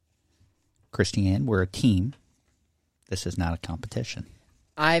Kristianne. We're a team. This is not a competition.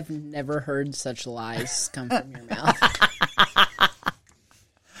 I've never heard such lies come from your mouth.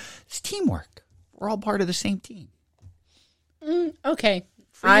 It's teamwork. We're all part of the same team. Okay.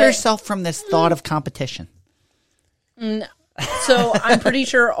 Free yourself from this thought of competition. So I'm pretty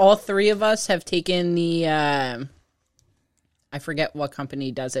sure all three of us have taken the, I forget what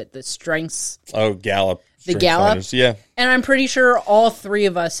company does it, the strengths. Oh, Gallup. The Gallup? Fighters, yeah. And I'm pretty sure all three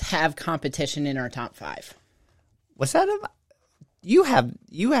of us have competition in our top 5. Was that you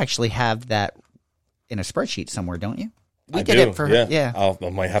actually have that in a spreadsheet somewhere, don't you? We did it for her. Yeah. I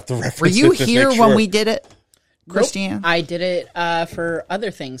might have to reference it. Were you to here make sure. when we did it, Kristianne? Nope. I did it for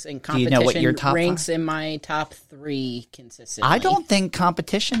other things in competition. Do you know what your top ranks 5? in my top 3 consistently. I don't think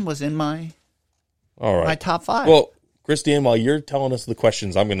competition was in my top 5. Well, Kristianne, while you're telling us the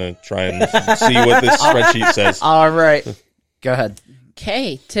questions, I'm going to try and see what this spreadsheet says. All right. Go ahead.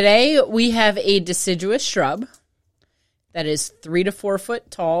 Okay. Today we have a deciduous shrub that is 3 to 4 foot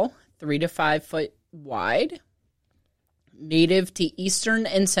tall, 3 to 5 foot wide, native to eastern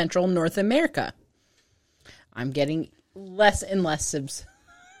and central North America. I'm getting less and less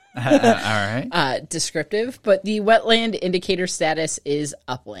All right. descriptive, but the wetland indicator status is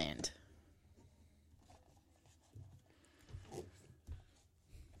upland.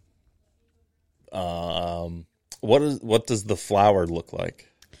 What does the flower look like?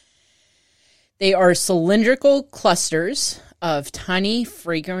 They are cylindrical clusters of tiny,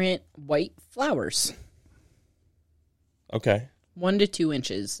 fragrant white flowers. Okay. 1 to 2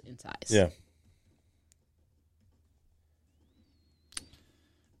 inches in size. Yeah.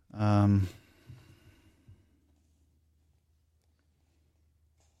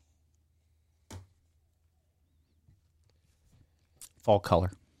 Fall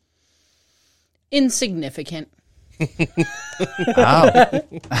color. Insignificant. Oh.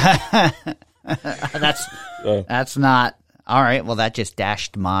 That's not all right. Well, that just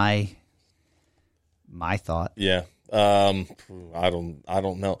dashed my thought. Yeah. I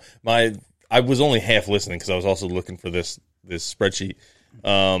don't know. I was only half listening because I was also looking for this spreadsheet.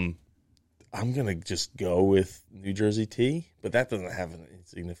 I'm gonna just go with New Jersey tea, but that doesn't have an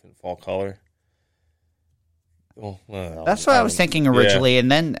insignificant fall color. Well, that's what I was thinking originally,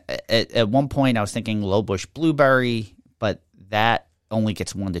 and then at one point I was thinking low bush blueberry, but that only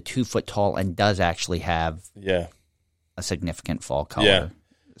gets 1 to 2 foot tall and does actually have a significant fall color. Yeah.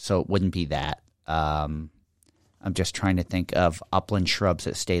 So it wouldn't be that. I'm just trying to think of upland shrubs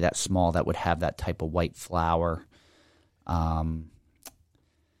that stay that small that would have that type of white flower. And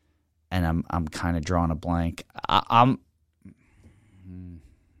I'm kind of drawing a blank. I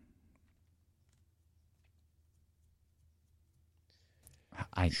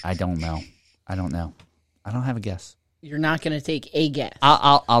don't know. I don't know. I don't have a guess. You're not going to take a guess.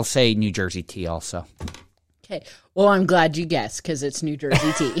 I'll say New Jersey tea also. Okay. Well, I'm glad you guessed because it's New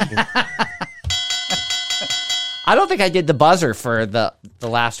Jersey tea. I don't think I did the buzzer for the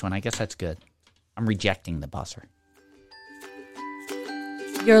last one. I guess that's good. I'm rejecting the buzzer.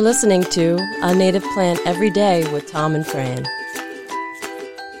 You're listening to A Native Plant Every Day with Tom and Fran.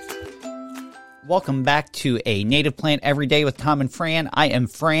 Welcome back to A Native Plant Every Day with Tom and Fran. I am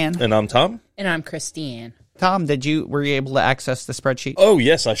Fran. And I'm Tom. And I'm Kristianne. Tom, were you able to access the spreadsheet? Oh,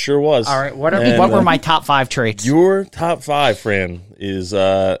 yes, I sure was. All right. What were my top 5 traits? Your top 5, Fran, is,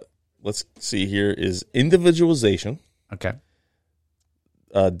 let's see here, is individualization. Okay.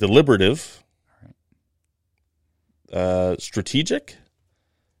 Deliberative. All right. Strategic.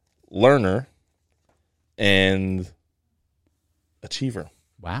 Learner. And achiever.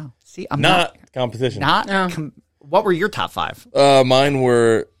 Wow. See, I'm not competition. What were your top 5? Mine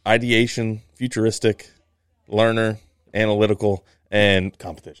were ideation, futuristic, learner, analytical, and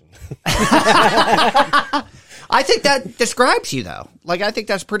competition. I think that describes you, though. Like, I think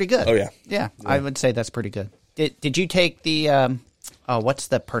that's pretty good. Oh, yeah. Yeah, I would say that's pretty good. Did you take the, what's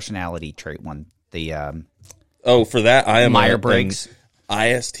the personality trait one? The, for that, I am Myers-Briggs.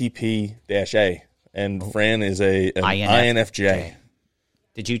 ISTP-A, and Fran is an INFJ.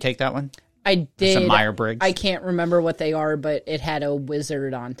 Did you take that one? I did. Some Myers-Briggs? I can't remember what they are, but it had a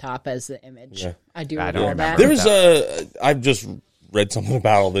wizard on top as the image. Yeah. I do remember that. There's I've just read something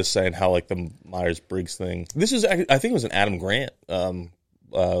about all this saying how like the Myers-Briggs thing. This is, I think it was an Adam Grant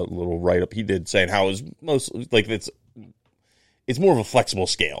little write-up he did saying how it was mostly like it's more of a flexible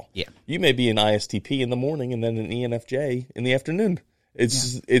scale. Yeah. You may be an ISTP in the morning and then an ENFJ in the afternoon.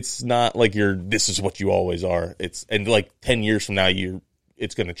 It's not like this is what you always are. And like 10 years from now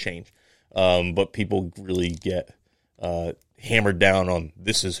it's going to change. But people really get hammered down on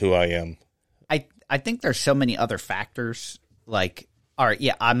this is who I am. I think there's so many other factors. Like, all right,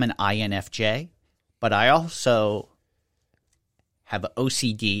 yeah, I'm an INFJ, but I also have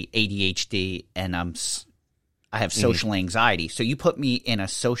OCD, ADHD, and I have social anxiety. So you put me in a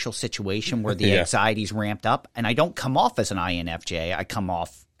social situation where the anxiety's ramped up, and I don't come off as an INFJ. I come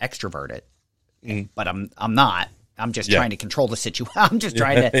off extroverted, but I'm not. I'm just trying to control the situation. I'm just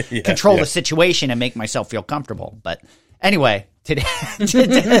trying to control the situation and make myself feel comfortable. But anyway, today's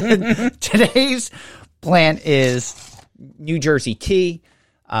plant is New Jersey tea,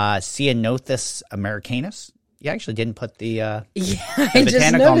 Ceanothus americanus. You actually didn't put the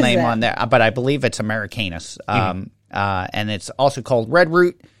botanical name on there, but I believe it's americanus. And it's also called red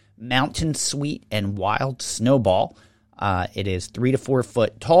root, mountain sweet, and wild snowball. It is 3 to 4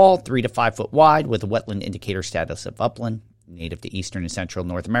 foot tall, 3 to 5 foot wide, with a wetland indicator status of upland, native to eastern and central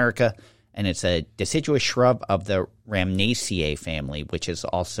North America. And it's a deciduous shrub of the Rhamnaceae family, which is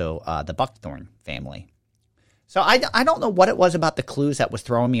also the buckthorn family. So I don't know what it was about the clues that was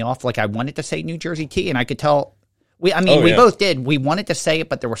throwing me off. Like, I wanted to say New Jersey tea, and I could tell. We both did. We wanted to say it,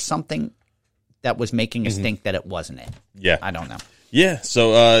 but there was something that was making us think that it wasn't it. Yeah. I don't know. Yeah.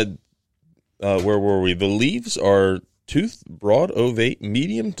 So where were we? The leaves are toothed, broad, ovate,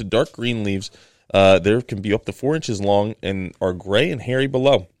 medium to dark green leaves. There can be up to 4 inches long and are gray and hairy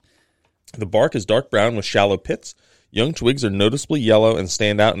below. The bark is dark brown with shallow pits. Young twigs are noticeably yellow and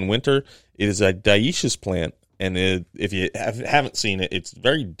stand out in winter. It is a dioecious plant, and if you haven't seen it, it's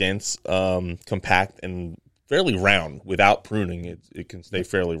very dense, compact, and fairly round. Without pruning, it can stay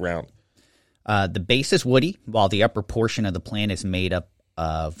fairly round. The base is woody, while the upper portion of the plant is made up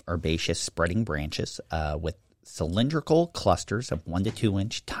of herbaceous spreading branches with cylindrical clusters of 1 to 2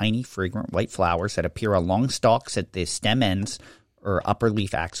 inch tiny fragrant white flowers that appear on long stalks at the stem ends or upper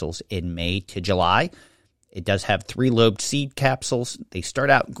leaf axils in May to July. It does have 3-lobed seed capsules. They start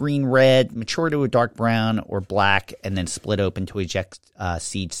out green-red, mature to a dark brown or black, and then split open to eject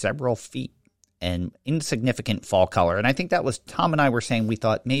seeds several feet, and insignificant fall color. And I think that was Tom and I were saying we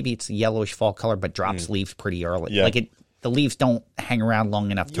thought maybe it's a yellowish fall color, but drops leaves pretty early. Yeah. Like the leaves don't hang around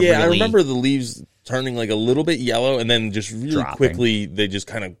long enough to really. Yeah, I remember the leaves turning like a little bit yellow, and then just really quickly they just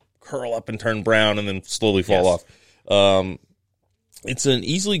kind of curl up and turn brown, and then slowly fall off. It's an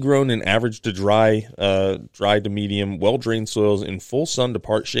easily grown and average to dry to medium, well-drained soils in full sun to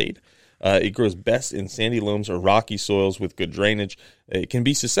part shade. It grows best in sandy loams or rocky soils with good drainage. It can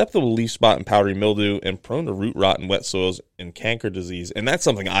be susceptible to leaf spot and powdery mildew and prone to root rot in wet soils and canker disease. And that's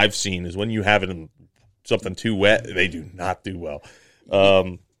something I've seen is when you have it in something too wet, they do not do well.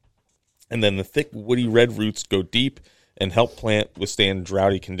 And then the thick woody red roots go deep and help plant withstand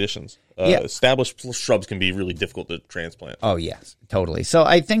droughty conditions. Established shrubs can be really difficult to transplant. Oh, yes, totally. So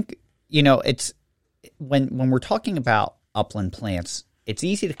I think, it's when we're talking about upland plants, it's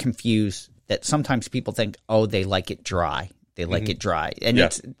easy to confuse that sometimes people think, oh, they like it dry. They like it dry. And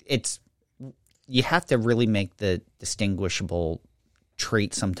it's you have to really make the distinguishable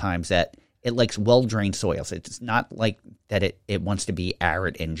trait sometimes that it likes well-drained soils. It's not like that it wants to be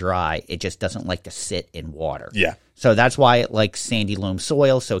arid and dry. It just doesn't like to sit in water. Yeah. So that's why it likes sandy loam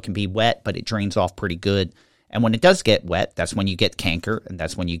soil, so it can be wet, but it drains off pretty good. And when it does get wet, that's when you get canker, and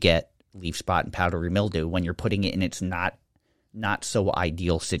that's when you get leaf spot and powdery mildew, when you're putting it in its not so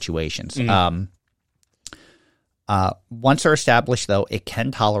ideal situations. Once they're established, though, it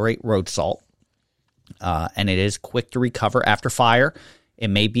can tolerate road salt, and it is quick to recover after fire. It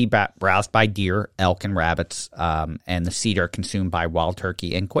may be browsed by deer, elk, and rabbits, and the seed are consumed by wild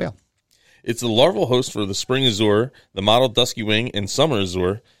turkey and quail. It's the larval host for the spring azure, the mottled dusky wing, and summer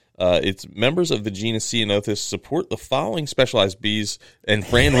azure. Its members of the genus Ceanothus support the following specialized bees, and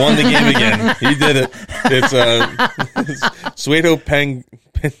Fran won the game again. He did it. It's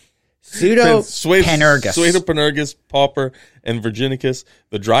Pseudopanurgus, pauper, and virginicus.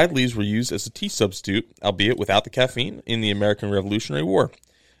 The dried leaves were used as a tea substitute, albeit without the caffeine, in the American Revolutionary War.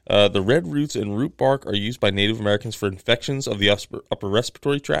 The red roots and root bark are used by Native Americans for infections of the upper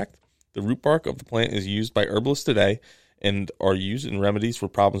respiratory tract. The root bark of the plant is used by herbalists today and are used in remedies for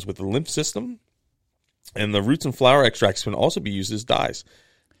problems with the lymph system. And the roots and flower extracts can also be used as dyes.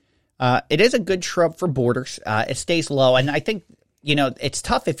 It is a good shrub for borders. It stays low, and I think it's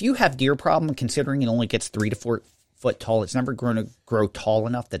tough if you have deer problem. Considering it only gets 3 to 4 foot tall, it's never going to grow tall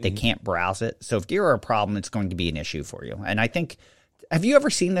enough that they can't browse it. So if deer are a problem, it's going to be an issue for you. And I think, have you ever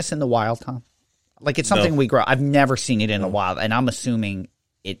seen this in the wild, Tom? Like, it's something we grow. I've never seen it in the wild, and I'm assuming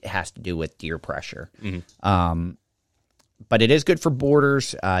it has to do with deer pressure. But it is good for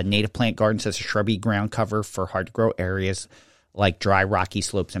borders, native plant gardens as a shrubby ground cover for hard-to-grow areas like dry, rocky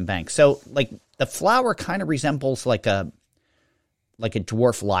slopes and banks. So, like, the flower kind of resembles like a like a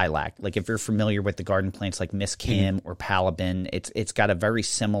dwarf lilac. Like if you're familiar with the garden plants like Miss Kim or Palabin, it's got a very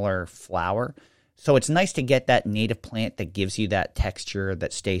similar flower. So it's nice to get that native plant that gives you that texture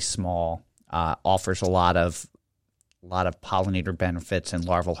that stays small, offers a lot of pollinator benefits and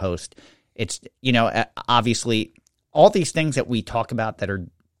larval host. It's, obviously all these things that we talk about that are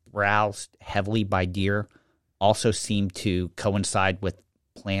browsed heavily by deer also seem to coincide with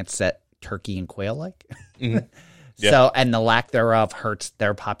plants that turkey and quail like. Mm-hmm. Yeah. So, and the lack thereof hurts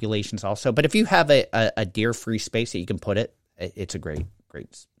their populations also. But if you have a deer-free space that you can put it, it's a great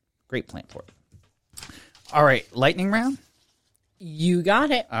plant for it. All right, lightning round? You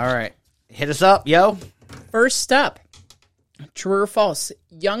got it. All right. Hit us up, yo. First up, true or false?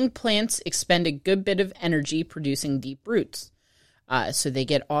 Young plants expend a good bit of energy producing deep roots. So they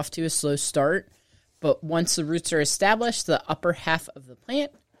get off to a slow start. But once the roots are established, the upper half of the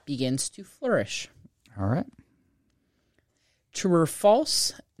plant begins to flourish. All right. True or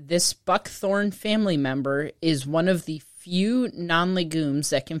false? This buckthorn family member is one of the few non-legumes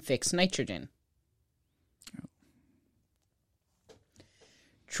that can fix nitrogen.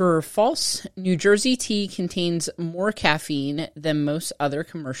 True or false? New Jersey tea contains more caffeine than most other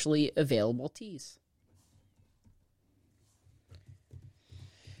commercially available teas.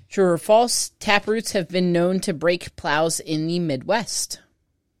 True or false? Taproots have been known to break plows in the Midwest.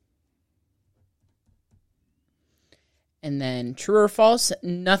 And then, true or false?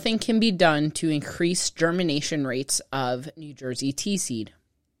 Nothing can be done to increase germination rates of New Jersey tea seed.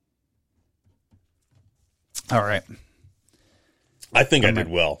 All right. I think I did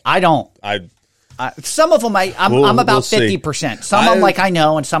well. I don't. Some of them I'm about 50%. Some I'm like I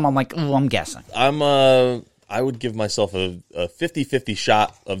know, and some I'm like, ooh, I'm guessing. I would give myself a 50-50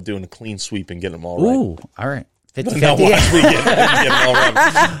 shot of doing a clean sweep and getting them all right. Ooh, all right. 50-50. Now watch me get them all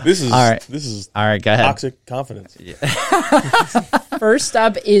right. This is all right. This is all right. Go ahead. Toxic confidence. Yeah. First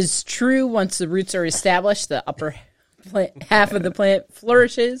up is true. Once the roots are established, the upper half of the plant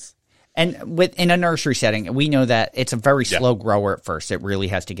flourishes. And in a nursery setting, we know that it's a very slow grower at first. It really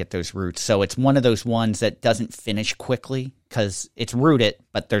has to get those roots. So it's one of those ones that doesn't finish quickly because it's rooted,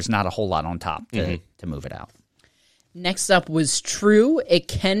 but there's not a whole lot on top to move it out. Next up was true. It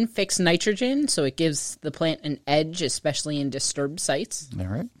can fix nitrogen, so it gives the plant an edge, especially in disturbed sites. All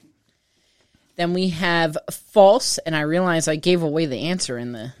right. Then we have false, and I realize I gave away the answer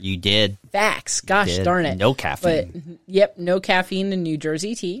in the... You did. Facts. Gosh darn it. No caffeine. But, yep, no caffeine in New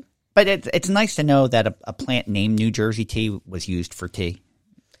Jersey tea. But it's nice to know that a plant named New Jersey tea was used for tea.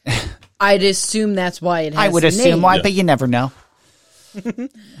 I'd assume that's why it has I would assume name. why, but you never know.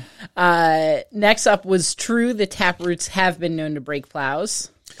 Next up was true. The taproots have been known to break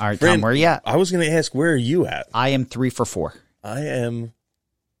plows. All right, Tom, where are you at? I was going to ask, where are you at? I am 3 for 4. I am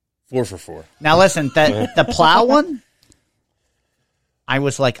 4 for 4. Now listen, the plow one, I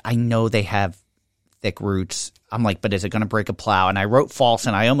was like, I know they have thick roots. I'm like, but is it going to break a plow? And I wrote false,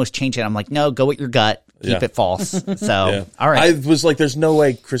 and I almost changed it. I'm like, no, go with your gut. Keep it false. So, all right. I was like, there's no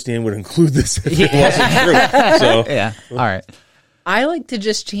way Kristianne would include this if it wasn't true. So. Yeah, all right. I like to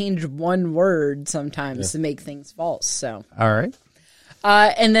just change one word sometimes to make things false. So, all right.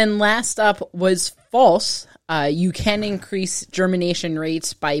 And then last up was false. You can increase germination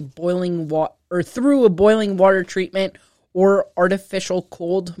rates by boiling water or through a boiling water treatment or artificial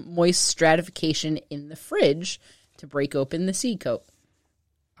cold, moist stratification in the fridge to break open the seed coat.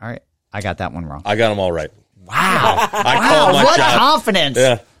 All right. I got that one wrong. I got them all right. Wow. I called my what shot. Confidence.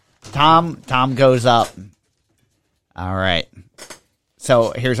 Yeah. Tom goes up. All right.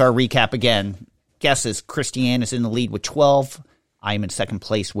 So here's our recap again. Guesses. Kristianne is in the lead with 12. I am in second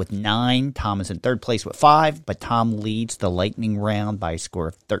place with 9. Tom is in third place with 5. But Tom leads the lightning round by a score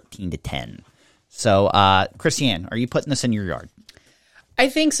of 13-10. So, Kristianne, are you putting this in your yard? I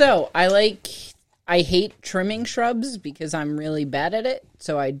think so. I hate trimming shrubs because I'm really bad at it.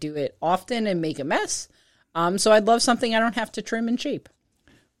 So I do it often and make a mess. So I'd love something I don't have to trim and shape.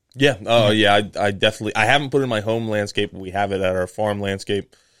 Yeah. Oh, yeah. I definitely. I haven't put it in my home landscape. We have it at our farm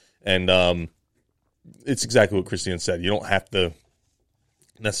landscape, and it's exactly what Kristianne said. You don't have to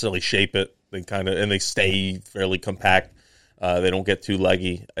necessarily shape it. They stay fairly compact. They don't get too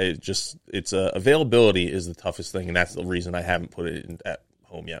leggy. It's availability is the toughest thing, and that's the reason I haven't put it at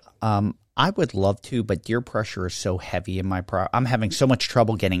home yet. I would love to, but deer pressure is so heavy in my I'm having so much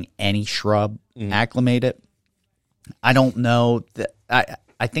trouble getting any shrub acclimated. I don't know that.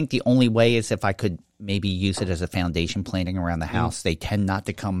 I think the only way is if I could maybe use it as a foundation planting around the house. They tend not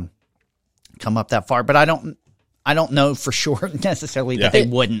to come up that far, but I don't know for sure necessarily that they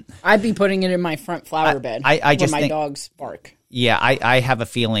wouldn't. I'd be putting it in my front flower bed I just where my think, dogs bark. Yeah, I have a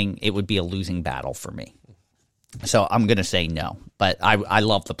feeling it would be a losing battle for me. So I'm going to say no, but I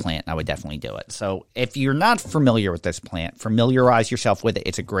love the plant. I would definitely do it. So if you're not familiar with this plant, familiarize yourself with it.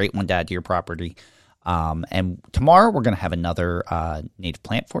 It's a great one to add to your property. And tomorrow we're going to have another native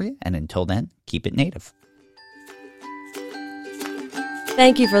plant for you. And until then, keep it native.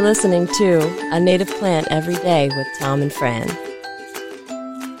 Thank you for listening to A Native Plant Every Day with Tom and Fran.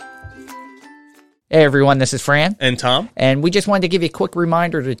 Hey everyone, this is Fran. And Tom. And we just wanted to give you a quick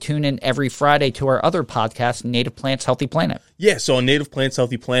reminder to tune in every Friday to our other podcast, Native Plants Healthy Planet. Yeah, so on Native Plants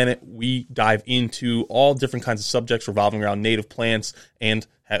Healthy Planet, we dive into all different kinds of subjects revolving around native plants and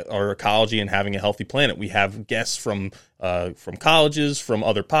our ecology and having a healthy planet. We have guests from colleges, from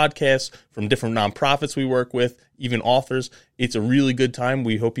other podcasts, from different nonprofits we work with, even authors. It's a really good time.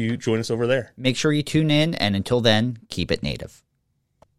 We hope you join us over there. Make sure you tune in, and until then, keep it native.